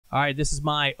All right, this is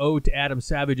my ode to Adam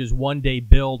Savage's one-day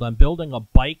build. I'm building a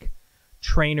bike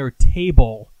trainer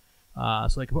table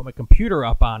so I can put my computer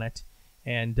up on it.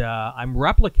 And I'm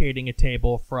replicating a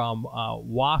table from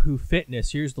Wahoo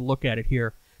Fitness. Here's the look at it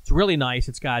here. It's really nice.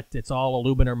 It's all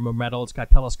aluminum or metal. It's got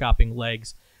telescoping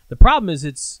legs. The problem is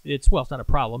it's not a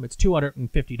problem. It's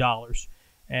 $250.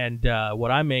 And what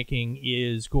I'm making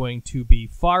is going to be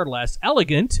far less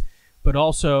elegant, but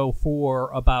also for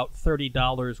about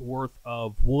 $30 worth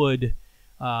of wood,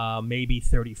 maybe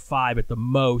 $35 at the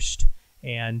most,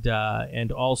 and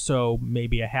also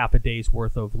maybe a half a day's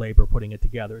worth of labor putting it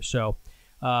together. So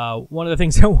one of the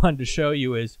things I wanted to show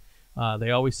you is they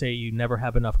always say you never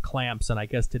have enough clamps, and I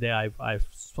guess today I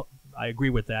agree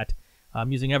with that.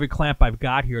 I'm using every clamp I've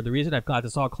got here. The reason I've got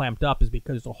this all clamped up is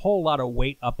because there's a whole lot of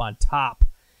weight up on top,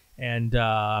 and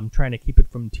I'm trying to keep it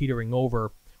from teetering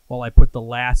over while I put the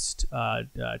last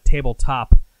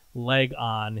tabletop leg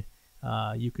on.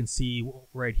 You can see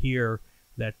right here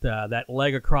that that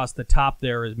leg across the top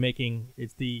there is making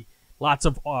lots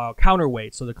of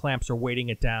counterweight, so the clamps are weighting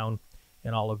it down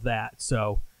and all of that.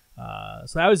 So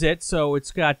that was it. So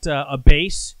it's got a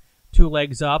base, two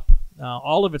legs up.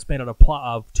 All of it's made out of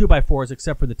 2x4s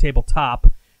except for the tabletop.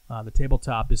 The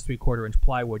tabletop is 3/4 inch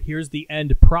plywood. Here's the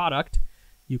end product.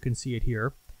 You can see it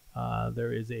here.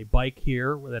 There is a bike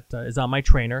here that is on my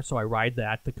trainer, so I ride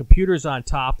that. The computer's on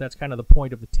top. That's kind of the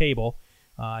point of the table.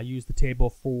 I use the table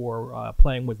for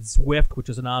playing with Zwift, which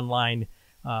is an online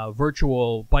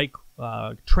virtual bike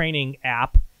training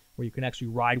app where you can actually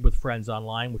ride with friends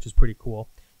online, which is pretty cool.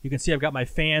 You can see I've got my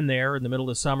fan there in the middle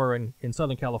of summer in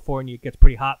Southern California. It gets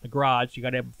pretty hot in the garage. You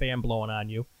got to have a fan blowing on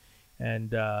you.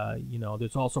 And, you know,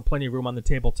 there's also plenty of room on the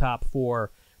tabletop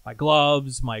for my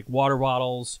gloves, my water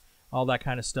bottles, all that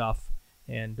kind of stuff.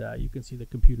 And you can see the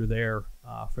computer there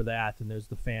for that. And there's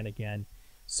the fan again.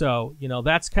 So, you know,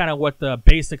 that's kind of what the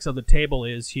basics of the table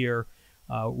is here.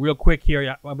 Real quick here,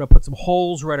 I'm going to put some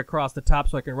holes right across the top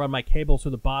so I can run my cables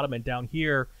through the bottom. And down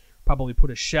here, probably put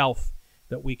a shelf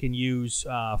that we can use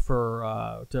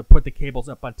to put the cables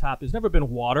up on top. There's never been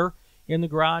water in the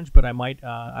garage, but I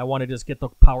want to just get the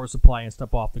power supply and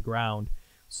stuff off the ground.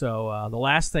 So the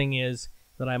last thing is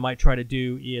that I might try to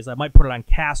do is I might put it on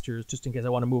casters just in case I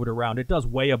want to move it around. It does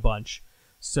weigh a bunch,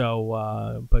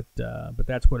 so but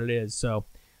that's what it is. So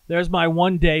there's my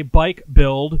one-day bike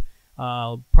build.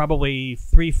 Probably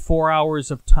 3-4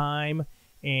 hours of time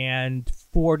and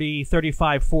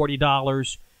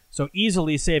 $40 so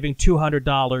easily saving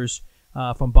 $200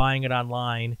 from buying it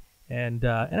online, and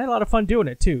I had a lot of fun doing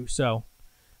it too. So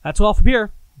that's all from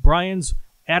here. Brian's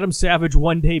Adam Savage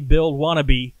one-day build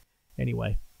wannabe.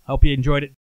 Anyway, I hope you enjoyed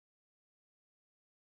it.